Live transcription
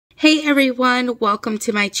Hey everyone, welcome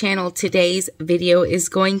to my channel. Today's video is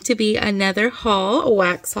going to be another haul, a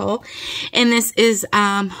wax haul. And this is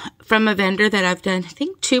from a vendor that I've done, I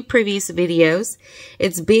think, 2 previous videos.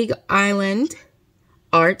 It's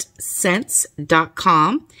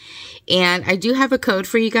BigIslandArtScents.com. And I do have a code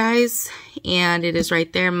for you guys. And it is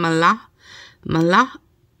right there, Malalo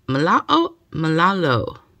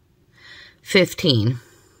 15.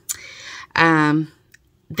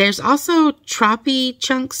 There's also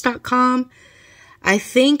TroppyChunks.com. I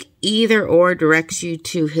think either or directs you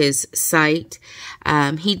to his site.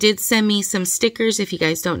 He did send me some stickers. If you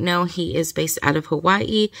guys don't know, he is based out of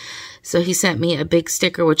Hawaii. So he sent me a big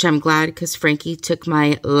sticker, which I'm glad because Frankie took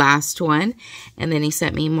my last one. And then he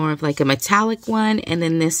sent me more of like a metallic one. And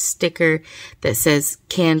then this sticker that says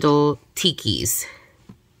Candle Tikis.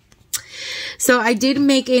 So I did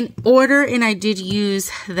make an order and I did use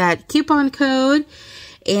that coupon code.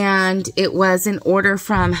 And it was an order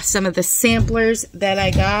from some of the samplers that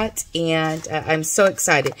I got, and I'm so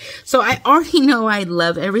excited. So I already know I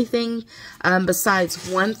love everything,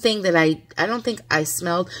 besides one thing that I don't think I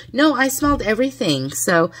smelled. No, I smelled everything.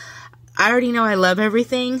 So I already know I love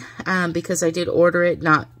everything, because I did order it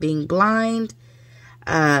not being blind.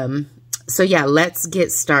 So yeah, let's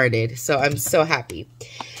get started. So I'm so happy.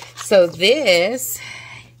 So this...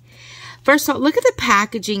 First of all, look at the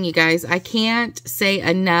packaging, you guys. I can't say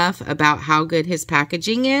enough about how good his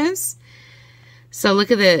packaging is. So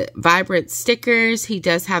look at the vibrant stickers. He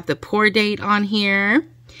does have the pour date on here.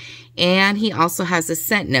 And he also has a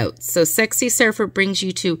scent note. So Sexy Surfer brings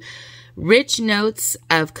you to rich notes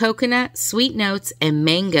of coconut, sweet notes, and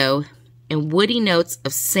mango, and woody notes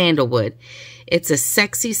of sandalwood. It's a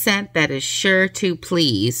sexy scent that is sure to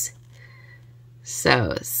please.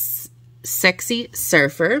 So, Sexy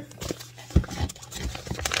Surfer.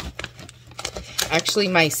 Actually,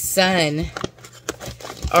 my son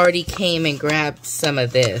already came and grabbed some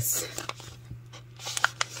of this.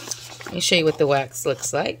 Let me show you what the wax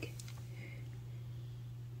looks like.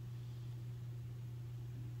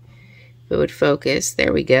 If it would focus.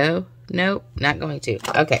 There we go. Nope, not going to.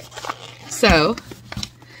 Okay. So,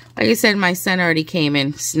 like I said, my son already came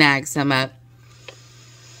and snagged some up.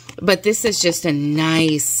 But this is just a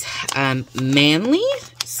nice, manly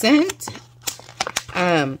scent.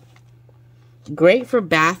 Great for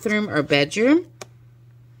bathroom or bedroom.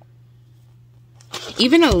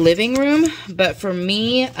 Even a living room. But for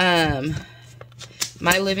me,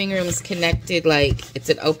 my living room is connected, like, it's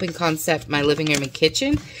an open concept, my living room and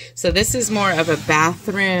kitchen. So this is more of a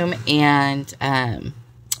bathroom and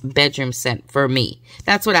bedroom scent for me.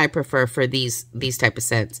 That's what I prefer for these type of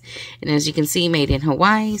scents. And as you can see, made in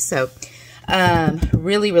Hawaii. So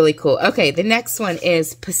really, really cool. Okay, the next one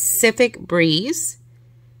is Pacific Breeze.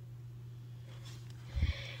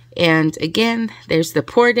 And again, there's the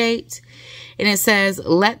pour date. And it says,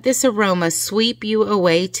 let this aroma sweep you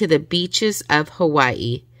away to the beaches of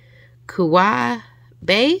Hawaii. Kauai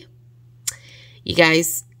Bay. You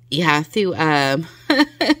guys, you have to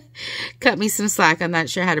cut me some slack. I'm not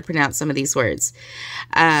sure how to pronounce some of these words.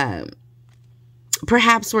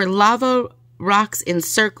 Perhaps where lava rocks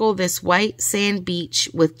encircle this white sand beach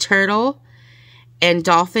with turtle and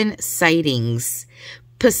dolphin sightings.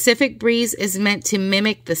 Pacific Breeze is meant to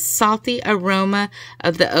mimic the salty aroma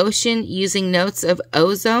of the ocean using notes of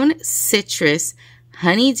ozone, citrus,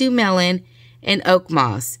 honeydew melon, and oak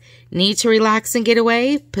moss. Need to relax and get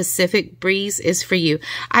away? Pacific Breeze is for you.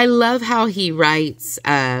 I love how he writes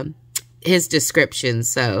his description.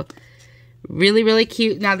 So really, really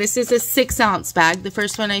cute. Now this is a 6-ounce bag. The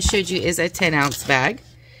first one I showed you is a 10-ounce bag.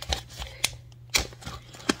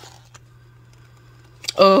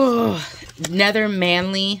 Oh, another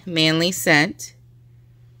manly scent.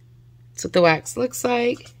 That's what the wax looks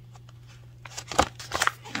like.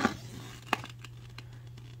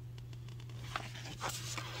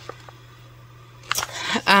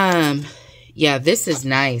 Yeah, this is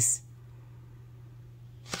nice.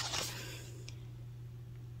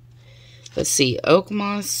 Let's see, oak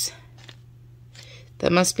moss.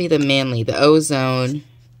 That must be the manly, the ozone.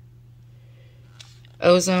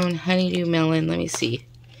 Ozone, honeydew melon, let me see.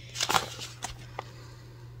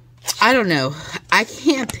 I don't know. I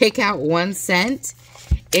can't pick out one scent.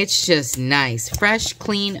 It's just nice. Fresh,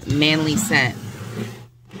 clean, manly scent.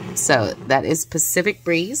 So, that is Pacific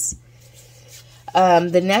Breeze.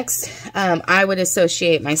 The next, I would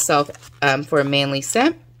associate myself for a manly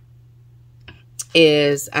scent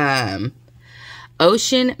is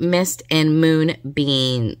Ocean Mist and Moon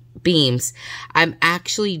Beams. I'm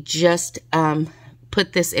actually just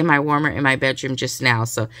put this in my warmer in my bedroom just now,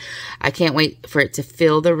 so I can't wait for it to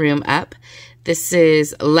fill the room up. This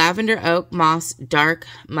is Lavender Oak Moss Dark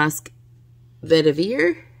Musk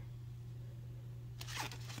Vetiver.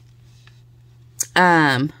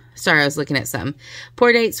 Sorry, I was looking at something.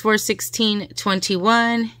 Pour date's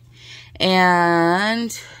 4/16/21.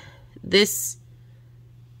 And this,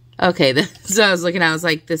 okay, so I was looking, I was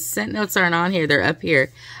like, the scent notes aren't on here, they're up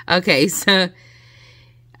here. Okay, so,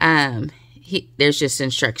 there's just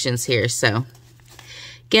instructions here. So,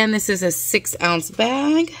 again, this is a 6-ounce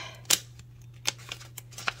bag.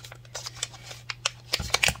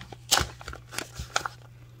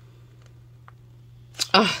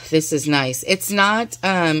 Oh, this is nice. It's not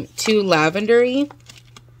too lavendery,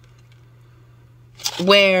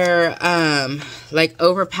 where like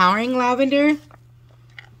overpowering lavender.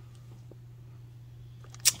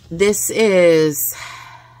 This is,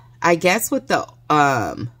 I guess, with the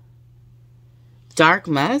dark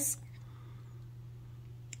musk,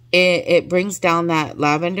 it brings down that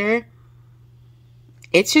lavender.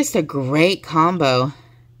 It's just a great combo.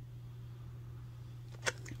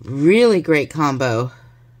 Really great combo.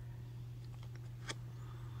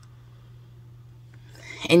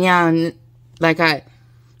 And yeah, like I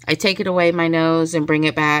take it away my nose and bring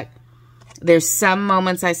it back. There's some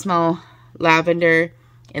moments I smell lavender,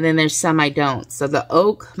 and then there's some I don't. So the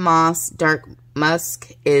oak moss dark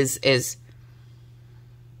musk is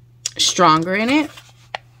stronger in it.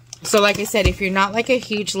 So like I said, if you're not like a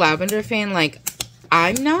huge lavender fan like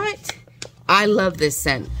I'm not, I love this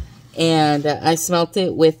scent. And I smelt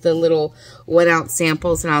it with the little 1-ounce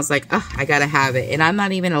samples, and I was like, oh, I gotta have it. And I'm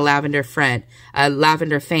not even a lavender fan,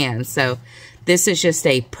 so this is just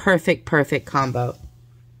a perfect combo.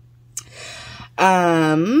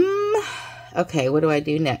 Okay, what do I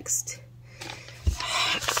do next?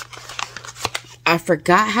 I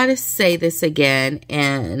forgot how to say this again,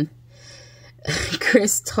 and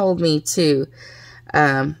Chris told me to.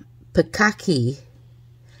 Pakaki.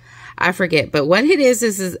 I forget, but what it is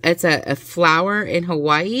it's a flower in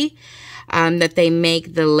Hawaii that they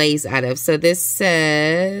make the leis out of. So this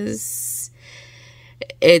says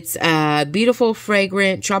it's a beautiful,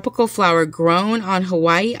 fragrant, tropical flower grown on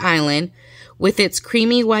Hawaii Island with its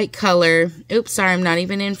creamy white color. Oops, sorry, I'm not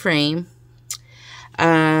even in frame.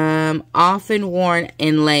 Often worn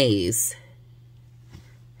in leis.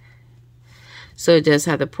 So it does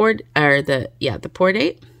have the pour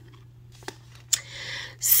date.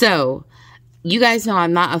 So, you guys know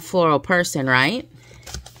I'm not a floral person, right?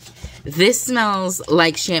 This smells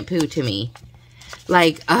like shampoo to me.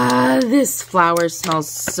 Like, this flower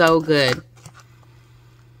smells so good.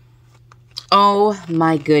 Oh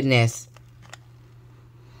my goodness.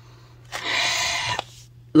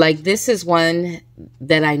 Like, this is one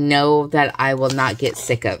that I know that I will not get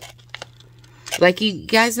sick of. Like, you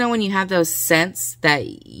guys know when you have those scents that...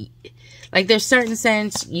 Like, there's certain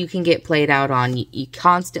scents you can get played out on. You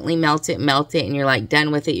constantly melt it, and you're, like, done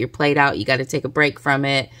with it. You're played out. You got to take a break from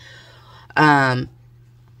it.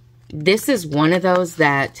 This is one of those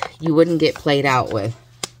that you wouldn't get played out with.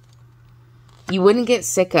 You wouldn't get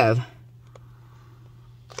sick of.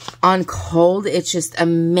 On cold, it's just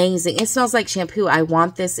amazing. It smells like shampoo. I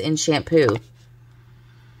want this in shampoo.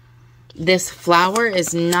 This flower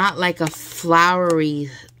is not like a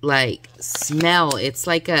flowery, like, smell. It's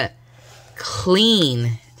like a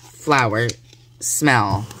clean flower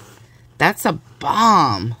smell. That's a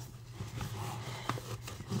bomb.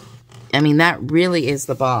 I mean, that really is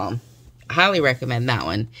the bomb. I highly recommend that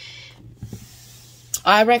one.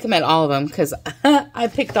 I recommend all of them because I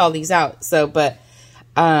picked all these out. So, but,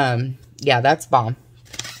 yeah, that's bomb.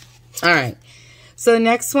 All right. So, the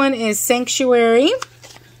next one is Sanctuary.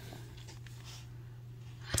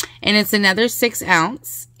 And it's another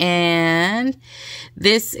 6-ounce. And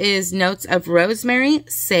this is notes of rosemary,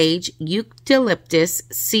 sage, eucalyptus,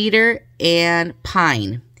 cedar, and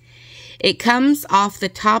pine. It comes off the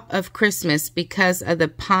top of Christmas because of the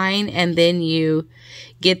pine, and then you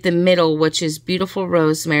get the middle, which is beautiful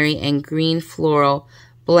rosemary and green floral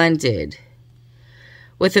blended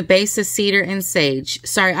with a base of cedar and sage.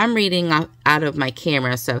 Sorry, I'm reading out of my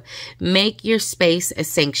camera, so make your space a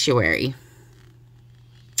sanctuary.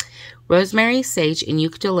 Rosemary, sage, and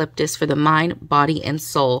eucalyptus for the mind, body, and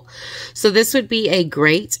soul. So this would be a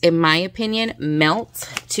great, in my opinion, melt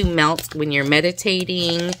when you're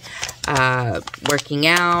meditating, working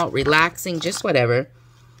out, relaxing, just whatever.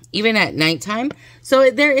 Even at nighttime.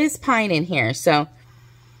 So there is pine in here. So,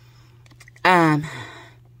 but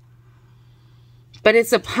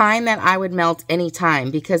it's a pine that I would melt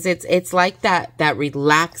anytime because it's like that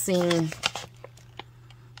relaxing,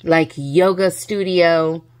 like yoga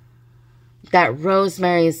studio. That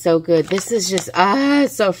rosemary is so good. This is just,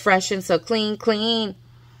 it's so fresh and so clean.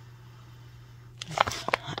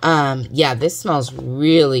 Yeah, this smells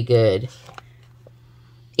really good.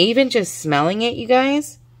 Even just smelling it, you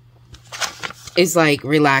guys, is like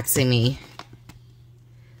relaxing me.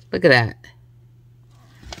 Look at that.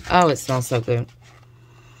 Oh, it smells so good.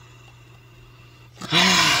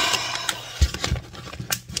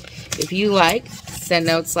 If you like scent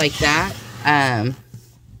notes like that,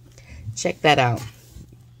 check that out.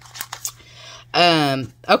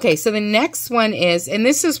 Okay, so the next one is, and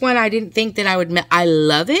this is one I didn't think that I would, I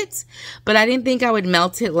love it, but I didn't think I would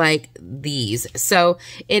melt it like these. So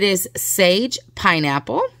it is Sage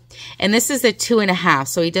Pineapple, and this is a 2.5.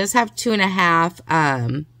 So he does have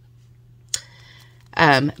 2.5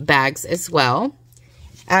 bags as well,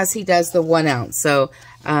 as he does the 1 ounce. So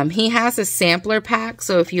he has a sampler pack.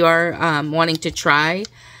 So if you are wanting to try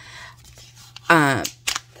the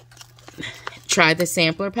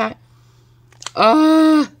sampler pack.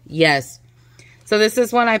 Oh, yes. So this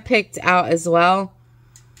is one I picked out as well.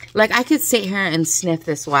 Like, I could sit here and sniff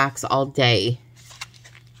this wax all day.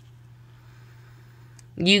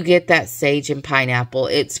 You get that sage and pineapple.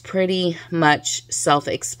 It's pretty much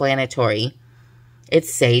self-explanatory.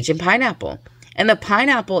 It's sage and pineapple. And the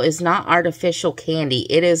pineapple is not artificial candy.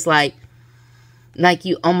 It is like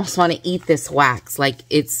you almost want to eat this wax. Like,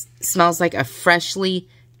 it smells like a freshly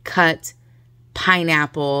cut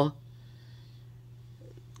pineapple.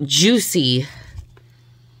 Juicy.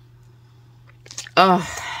 Oh,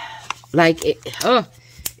 like it. Oh,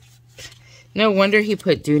 no wonder he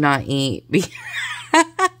put do not eat.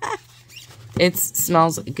 It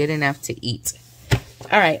smells good enough to eat.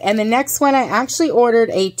 All right, and the next one, I actually ordered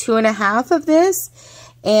a 2.5 of this,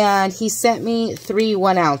 and he sent me 3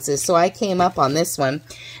 1 ounces, so I came up on this one.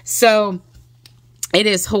 So it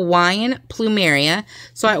is Hawaiian Plumeria.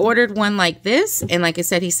 So I ordered one like this, and like I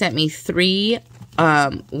said, he sent me 3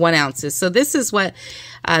 1 ounces. So this is what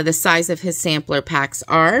the size of his sampler packs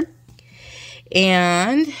are.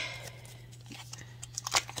 And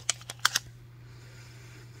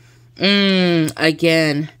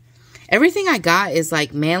again, everything I got is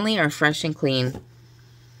like manly or fresh and clean.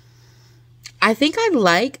 I think I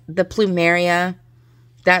like the Plumeria.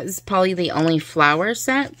 That is probably the only flower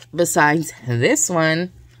scent besides this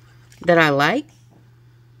one that I like.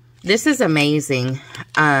 This is amazing.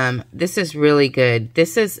 This is really good.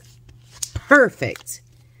 This is perfect.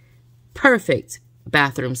 Perfect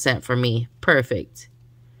bathroom scent for me. Perfect.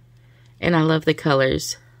 And I love the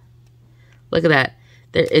colors. Look at that.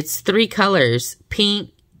 It's 3 colors.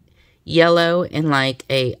 Pink, yellow, and like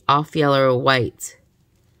a off yellow or white.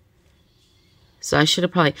 So I should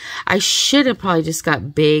have probably just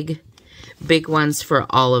got big ones for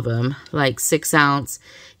all of them. Like 6 ounce.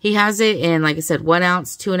 He has it in, like I said, 1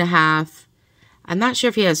 ounce, 2.5. I'm not sure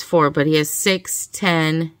if he has 4, but he has 6,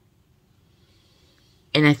 10.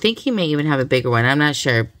 And I think he may even have a bigger one. I'm not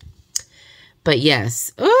sure. But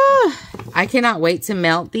yes. Ooh, I cannot wait to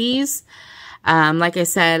melt these. Like I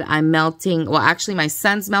said, I'm melting. Well, actually, my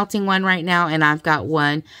son's melting one right now. And I've got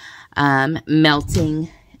one melting.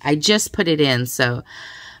 I just put it in. So,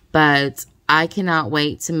 but I cannot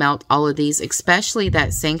wait to melt all of these. Especially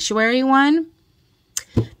that Sanctuary one.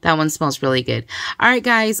 That one smells really good. All right,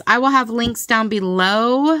 guys. I will have links down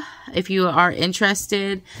below if you are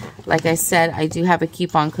interested. Like I said, I do have a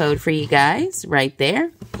coupon code for you guys right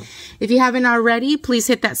there. If you haven't already, please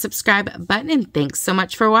hit that subscribe button. And thanks so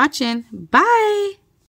much for watching. Bye.